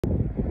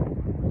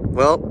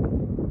Well,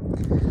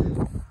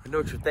 I know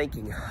what you're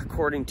thinking.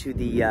 According to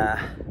the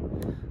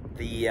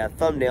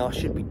thumbnail, it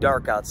should be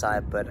dark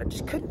outside, but I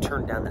just couldn't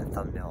turn down that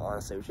thumbnail,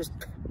 honestly. It was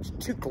just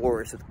too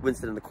glorious with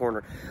Winston in the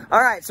corner.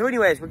 All right, so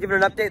anyways, we're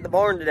giving an update at the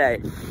barn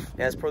today,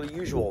 as per the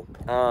usual.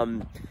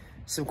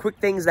 Some quick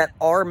things that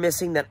are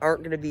missing that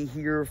aren't going to be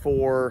here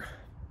for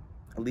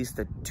at least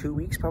 2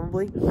 weeks,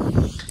 probably.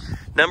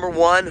 Number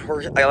one,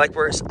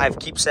 I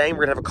keep saying,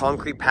 we're going to have a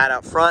concrete pad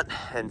out front,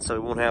 and so we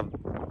won't have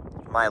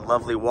my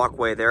lovely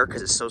walkway there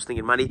because it's so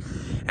stinking muddy.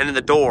 And then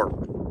the door.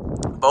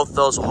 Both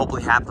those will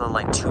hopefully happen in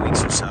like 2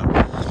 weeks or so.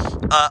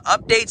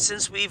 Updates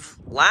since we've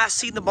last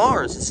seen the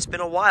barn, since it's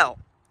been a while.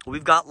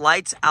 We've got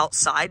lights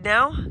outside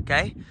now,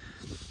 okay?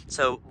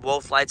 So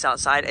both lights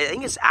outside. I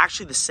think it's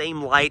actually the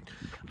same light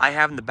I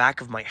have in the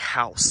back of my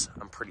house,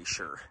 I'm pretty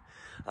sure.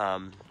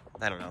 I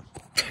don't know.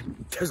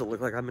 Doesn't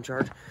look like I'm in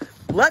charge.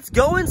 Let's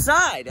go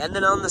inside. And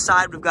then on the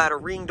side, we've got a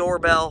Ring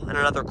doorbell and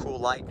another cool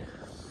light.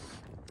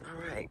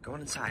 All right,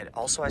 going inside.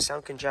 Also, I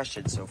sound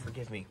congested, so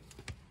forgive me.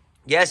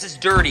 Yes, it's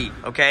dirty,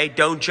 okay?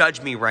 Don't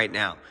judge me right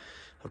now.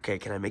 Okay,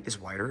 can I make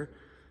this wider?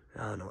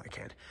 Oh, no, I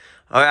can't.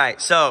 All right,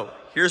 so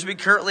here's what we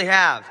currently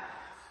have.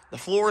 The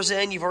floor's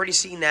in. You've already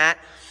seen that.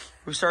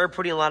 We've started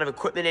putting a lot of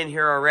equipment in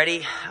here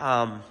already.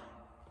 I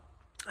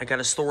got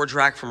a storage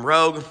rack from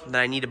Rogue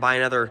that I need to buy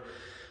another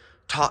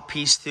top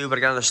piece to, but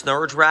I got another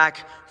storage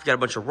rack. We've got a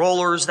bunch of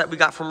rollers that we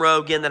got from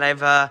Rogue in that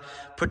I've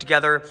put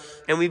together.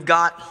 And we've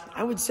got,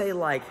 I would say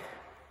like,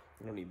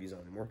 I don't need these on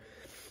anymore.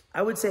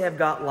 I would say I've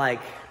got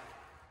like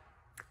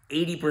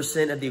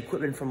 80% of the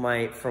equipment from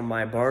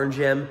my barn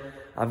gym.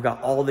 I've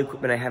got all the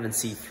equipment I have in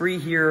C3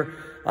 here.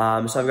 So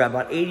I've got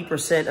about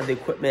 80% of the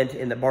equipment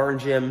in the barn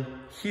gym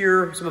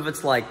here. Some of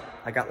it's like,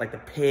 I got like the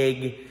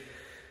pig,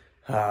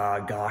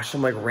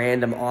 some like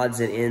random odds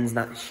and ends,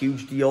 not a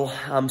huge deal.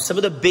 Some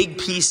of the big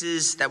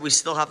pieces that we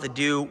still have to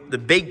do, the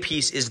big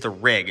piece is the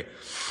rig.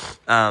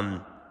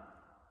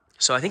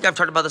 So I think I've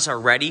talked about this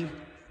already,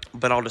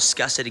 but I'll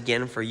discuss it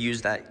again for you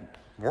that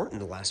weren't in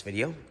the last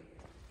video.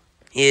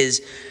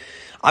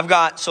 I've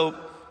got, so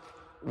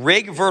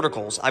rig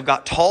verticals. I've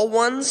got tall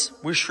ones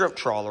with shrimp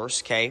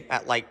trawlers, okay,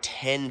 at like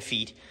 10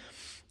 feet.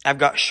 I've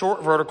got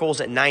short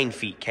verticals at 9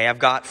 feet, okay. I've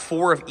got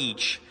 4 of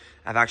each.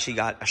 I've actually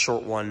got a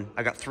short one.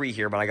 I got 3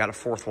 here, but I got a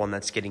 4th one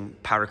that's getting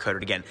powder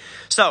coated again.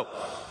 So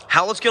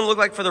how it's going to look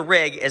like for the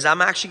rig is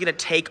I'm actually going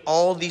to take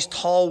all of these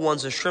tall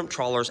ones of shrimp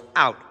trawlers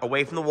out,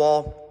 away from the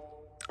wall.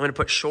 I'm going to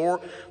put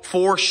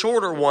 4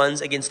 shorter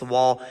ones against the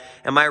wall,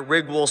 and my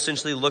rig will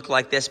essentially look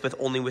like this, but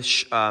only with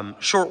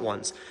short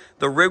ones.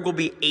 The rig will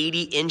be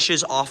 80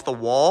 inches off the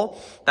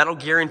wall. That'll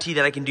guarantee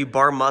that I can do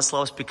bar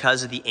muscle-ups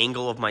because of the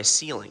angle of my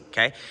ceiling,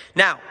 okay?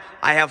 Now,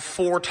 I have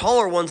 4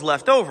 taller ones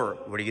left over.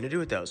 What are you going to do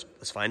with those?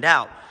 Let's find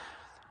out.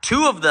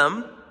 2 of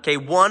them, okay,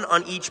 1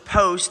 on each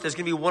post. There's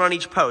going to be 1 on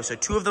each post. So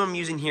 2 of them I'm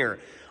using here.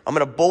 I'm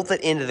going to bolt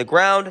it into the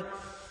ground,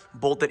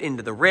 bolt it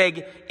into the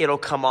rig. It'll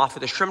come off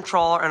with a shrimp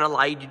trawler and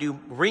allow you to do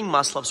ring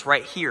muscle-ups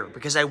right here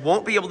because I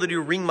won't be able to do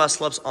ring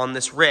muscle-ups on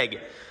this rig.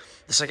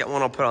 The second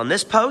one I'll put on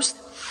this post.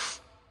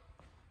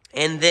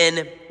 And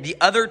then the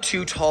other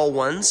 2 tall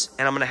ones,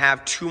 and I'm going to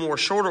have 2 more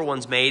shorter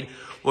ones made,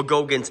 will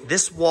go against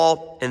this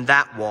wall and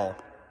that wall.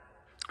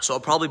 So I'll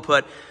probably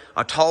put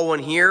a tall one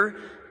here,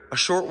 a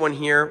short one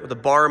here with a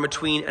bar in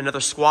between,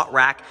 another squat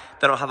rack.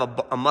 Then I'll have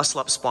a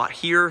muscle-up spot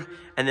here,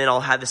 and then I'll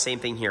have the same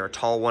thing here, a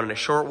tall one and a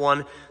short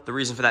one. The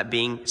reason for that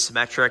being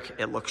symmetric.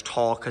 It looks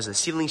tall because the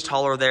ceiling's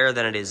taller there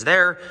than it is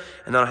there.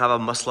 And then I'll have a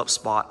muscle-up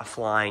spot, a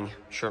flying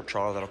shrimp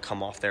trawler that'll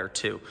come off there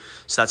too.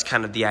 So that's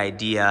kind of the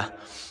idea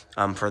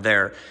for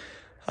there.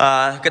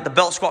 Got the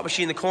belt squat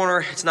machine in the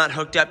corner. It's not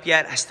hooked up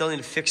yet. I still need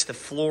to fix the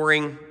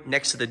flooring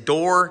next to the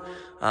door.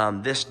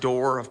 This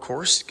door, of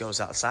course, goes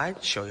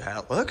outside. Show you how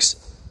it looks.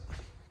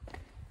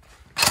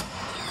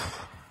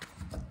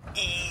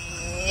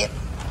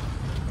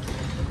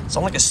 It's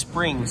on like a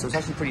spring, so it's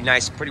actually pretty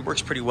nice.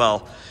 Works pretty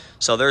well.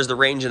 So there's the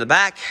range in the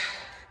back.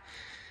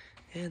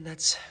 And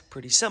that's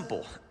pretty simple.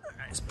 All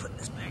right, let's put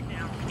this back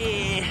down.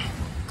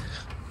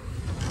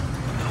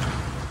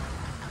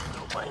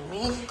 Don't mind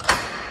me.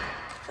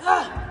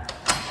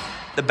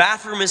 The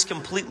bathroom is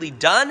completely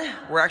done.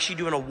 We're actually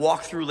doing a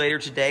walkthrough later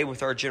today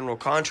with our general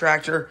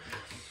contractor.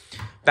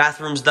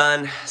 Bathroom's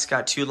done. It's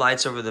got 2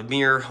 lights over the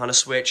mirror on a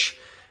switch,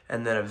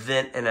 and then a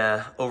vent and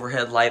a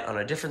overhead light on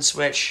a different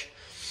switch.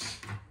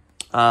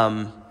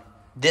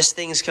 This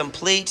thing's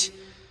complete.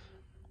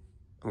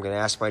 I'm going to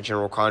ask my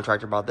general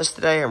contractor about this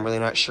today. I'm really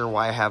not sure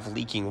why I have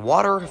leaking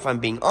water, if I'm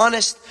being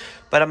honest,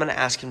 but I'm going to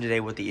ask him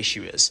today what the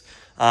issue is.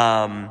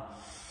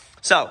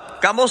 So,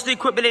 got most of the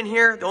equipment in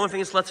here. The only thing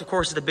that's left, of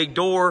course, is the big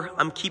door.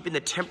 I'm keeping the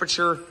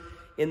temperature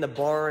in the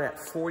barn at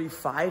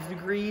 45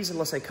 degrees.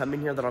 Unless I come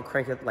in here, then I'll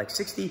crank it like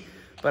 60.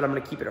 But I'm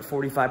going to keep it at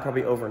 45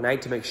 probably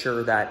overnight to make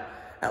sure that,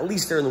 at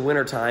least during the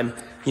winter time,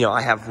 you know,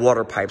 I have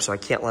water pipes, so I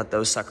can't let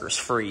those suckers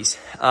freeze.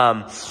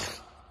 The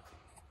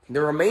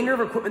remainder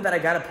of equipment that I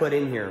got to put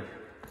in here,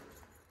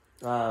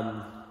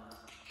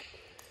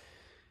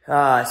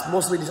 it's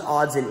mostly just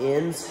odds and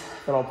ends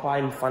that I'll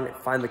probably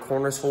find the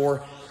corners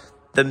for.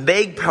 The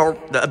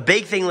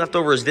big thing left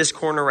over is this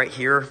corner right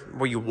here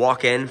where you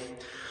walk in.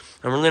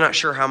 I'm really not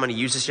sure how I'm going to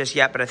use this just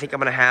yet, but I think I'm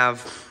going to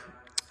have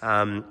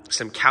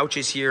some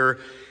couches here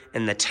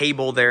and the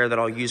table there that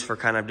I'll use for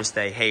kind of just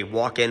a, hey,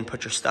 walk in,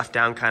 put your stuff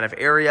down kind of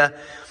area.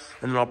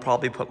 And then I'll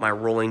probably put my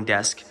rolling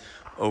desk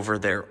over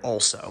there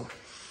also.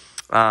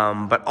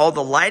 But all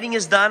the lighting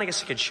is done. I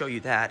guess I could show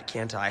you that,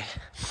 can't I?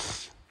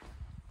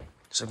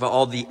 So I've got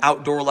all the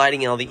outdoor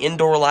lighting and all the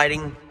indoor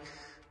lighting.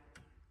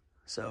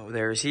 So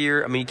there's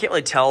here. I mean, you can't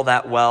really tell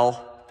that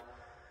well,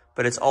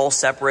 but it's all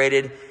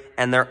separated.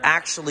 And they're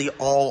actually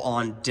all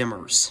on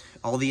dimmers.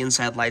 All the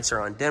inside lights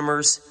are on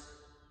dimmers.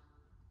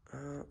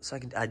 So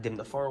I dim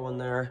the far one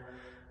there.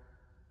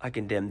 I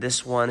can dim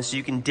this one. So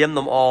you can dim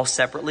them all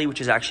separately,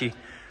 which is actually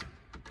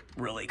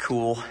really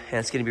cool. And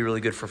it's going to be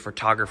really good for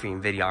photography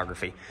and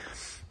videography.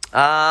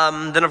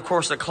 Then, of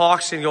course, the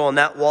clock's going to go on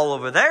that wall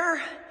over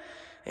there.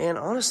 And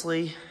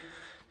honestly,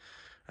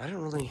 I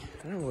don't really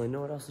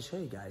know what else to show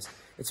you guys.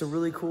 It's a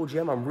really cool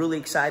gym. I'm really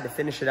excited to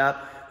finish it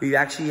up. We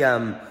actually,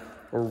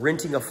 we're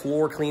renting a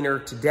floor cleaner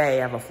today.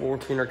 I have a floor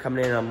cleaner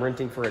coming in. I'm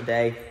renting for a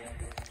day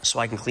so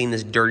I can clean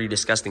this dirty,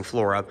 disgusting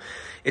floor up.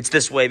 It's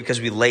this way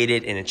because we laid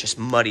it and it's just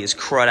muddy as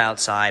crud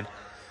outside.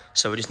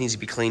 So it just needs to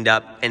be cleaned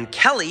up. And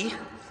Kelly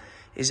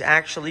is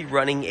actually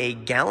running a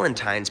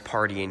Galentine's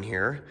party in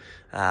here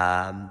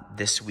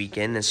this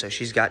weekend. And so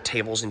she's got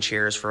tables and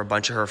chairs for a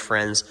bunch of her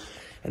friends.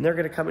 And they're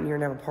going to come in here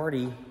and have a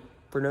party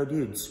for no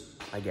dudes,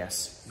 I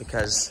guess.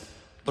 Because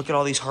look at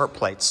all these heart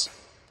plates.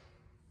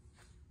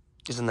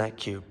 Isn't that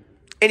cute?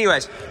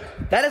 Anyways,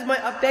 that is my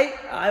update.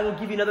 I will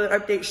give you another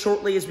update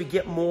shortly as we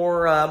get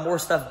more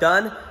stuff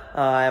done,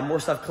 more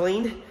stuff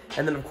cleaned.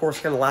 And then, of course,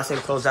 kind of the last thing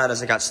to close out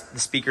is I got the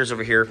speakers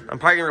over here. I'm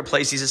probably going to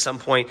replace these at some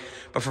point.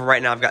 But for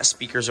right now, I've got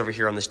speakers over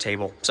here on this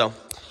table. So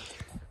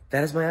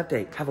that is my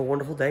update. Have a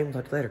wonderful day. We'll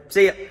talk to you later.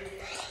 See ya.